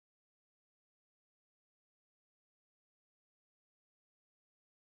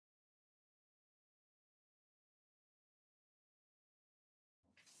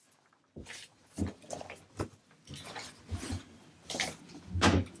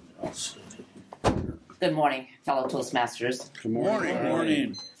Good morning, fellow Toastmasters. Good morning. Good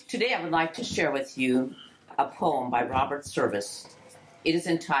morning. Today I would like to share with you a poem by Robert Service. It is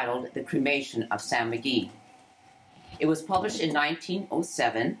entitled The Cremation of Sam McGee. It was published in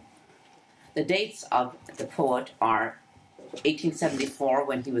 1907. The dates of the poet are 1874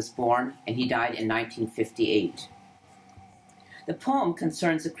 when he was born, and he died in 1958. The poem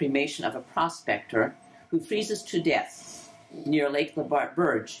concerns the cremation of a prospector who freezes to death near Lake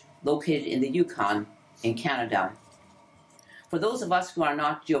LaBerge, located in the Yukon in Canada. For those of us who are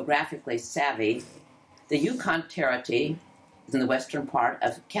not geographically savvy, the Yukon Territory is in the western part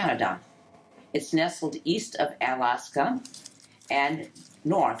of Canada. It's nestled east of Alaska and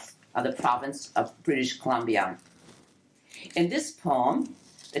north of the province of British Columbia. In this poem,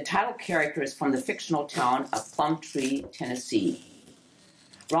 the title character is from the fictional town of Plumtree, Tennessee.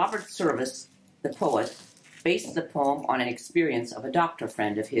 Robert Service, the poet, based the poem on an experience of a doctor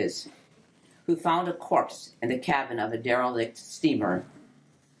friend of his who found a corpse in the cabin of a derelict steamer.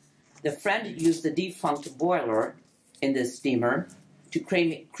 The friend used the defunct boiler in this steamer to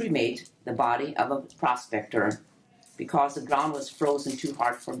cremate the body of a prospector because the ground was frozen too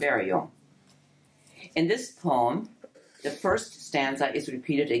hard for burial. In this poem, the first stanza is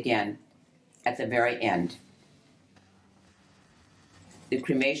repeated again at the very end. The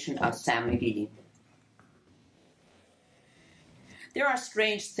Cremation of Sam McGee. There are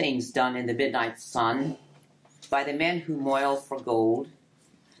strange things done in the midnight sun by the men who moil for gold.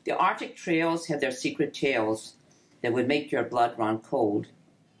 The Arctic trails have their secret tales that would make your blood run cold.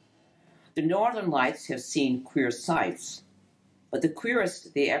 The northern lights have seen queer sights, but the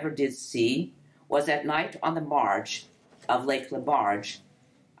queerest they ever did see was at night on the marge of Lake LaBerge.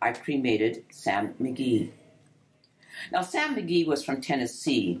 I cremated Sam McGee. Now, Sam McGee was from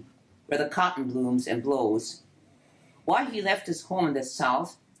Tennessee, where the cotton blooms and blows. Why he left his home in the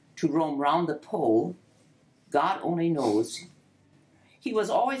South to roam round the pole, God only knows. He was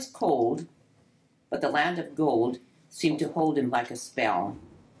always cold, but the land of gold seemed to hold him like a spell,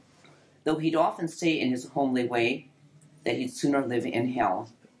 though he'd often say in his homely way that he'd sooner live in hell.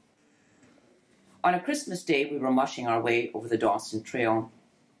 On a Christmas day, we were mushing our way over the Dawson Trail.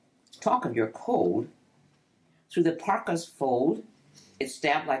 Talk of your cold. Through the parka's fold, it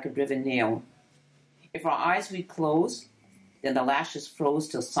stabbed like a driven nail. If our eyes we'd close, then the lashes froze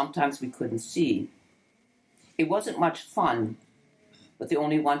till sometimes we couldn't see. It wasn't much fun, but the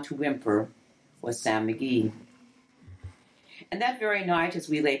only one to whimper was Sam McGee. And that very night, as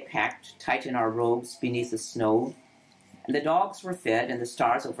we lay packed tight in our robes beneath the snow, and the dogs were fed and the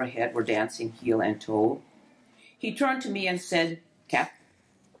stars overhead were dancing heel and toe, he turned to me and said, "Cap,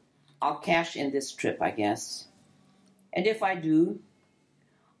 I'll cash in this trip, I guess. And if I do,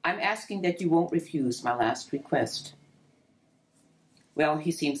 I'm asking that you won't refuse my last request." Well,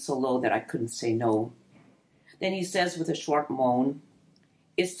 he seemed so low that I couldn't say no. Then he says with a short moan,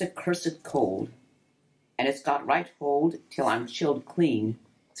 "It's the cursed cold, and it's got right hold till I'm chilled clean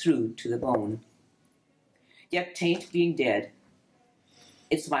through to the bone. Yet 'tain't being dead.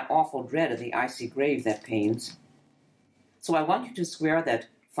 It's my awful dread of the icy grave that pains. So I want you to swear that,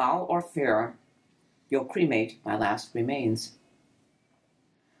 foul or fair, you'll cremate my last remains."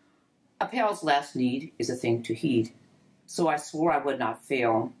 A pal's last need is a thing to heed, so I swore I would not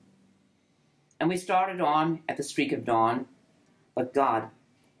fail. And we started on at the streak of dawn, but God,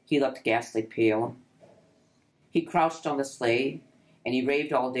 he looked ghastly pale. He crouched on the sleigh, and he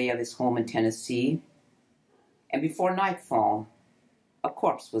raved all day of his home in Tennessee. And before nightfall, a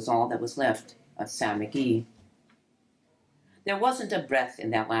corpse was all that was left of Sam McGee. There wasn't a breath in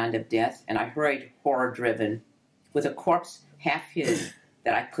that land of death, and I hurried horror-driven, with a corpse half hidden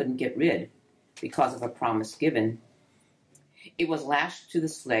that I couldn't get rid because of a promise given. It was lashed to the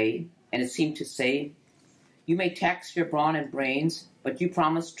sleigh, and it seemed to say, "You may tax your brawn and brains, but you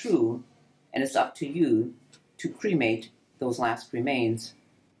promised true, and it's up to you to cremate those last remains."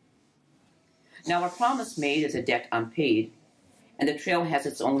 Now, a promise made is a debt unpaid, and the trail has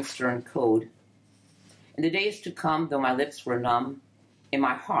its own stern code. In the days to come, though my lips were numb, in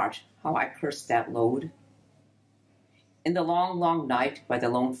my heart, how I cursed that load. In the long, long night by the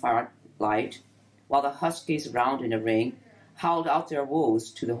lone firelight, while the huskies round in a ring howled out their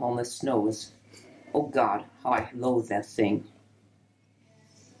woes to the homeless snows, oh God, how I loathed that thing.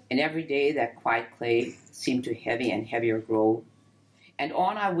 And every day that quiet clay seemed to heavy and heavier grow, and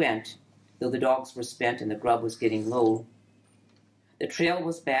on I went, though the dogs were spent and the grub was getting low. The trail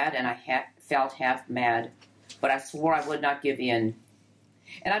was bad, and I felt half mad, but I swore I would not give in.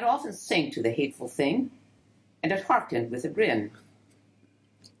 And I'd often sing to the hateful thing, and it hearkened with a grin.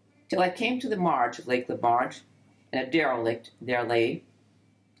 till I came to the marge of Lake Lebarge, and a derelict there lay.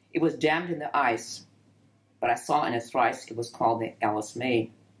 It was dammed in the ice, but I saw in a thrice it was called the Alice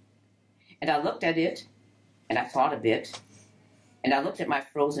May. And I looked at it, and I thought a bit, and I looked at my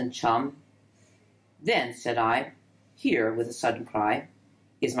frozen chum. Then, said I, here, with a sudden cry,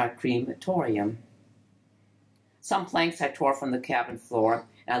 is my crematorium. Some planks I tore from the cabin floor,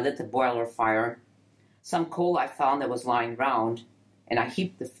 and I lit the boiler fire. Some coal I found that was lying round, and I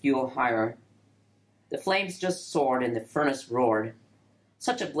heaped the fuel higher. The flames just soared, and the furnace roared.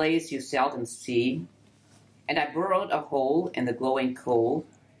 Such a blaze you seldom see. And I burrowed a hole in the glowing coal,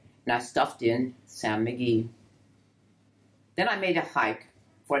 and I stuffed in Sam McGee. Then I made a hike,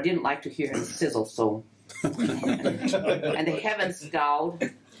 for I didn't like to hear him sizzle so. And the heavens scowled,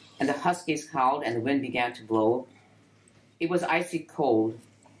 and the huskies howled, and the wind began to blow. It was icy cold,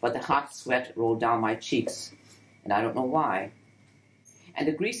 but the hot sweat rolled down my cheeks, and I don't know why. And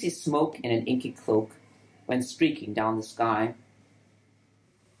the greasy smoke in an inky cloak went streaking down the sky.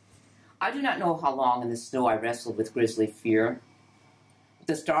 I do not know how long in the snow I wrestled with grisly fear. But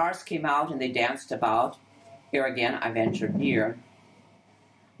the stars came out and they danced about, ere again I ventured near.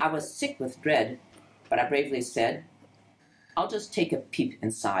 I was sick with dread, but I bravely said, I'll just take a peep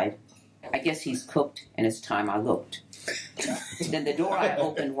inside. I guess he's cooked, and it's time I looked. Then the door I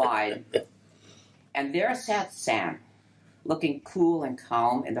opened wide, and there sat Sam, looking cool and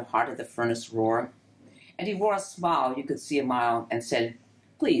calm in the heart of the furnace roar. And he wore a smile you could see a mile, and said,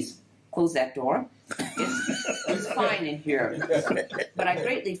 please, close that door. It's fine in here, but I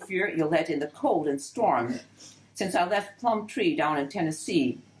greatly fear you'll let in the cold and storm. Since I left Plum Tree down in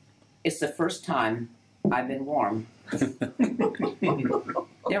Tennessee, it's the first time I've been warm.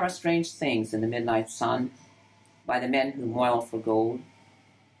 There are strange things in the midnight sun by the men who moil for gold.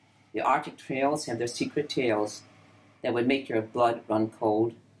 The Arctic trails have their secret tales that would make your blood run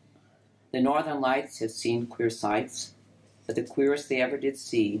cold. The northern lights have seen queer sights, but the queerest they ever did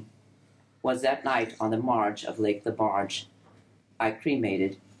see was that night on the marge of Lake Lebarge. I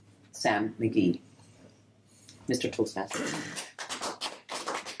cremated Sam McGee. Mr. Toastmaster.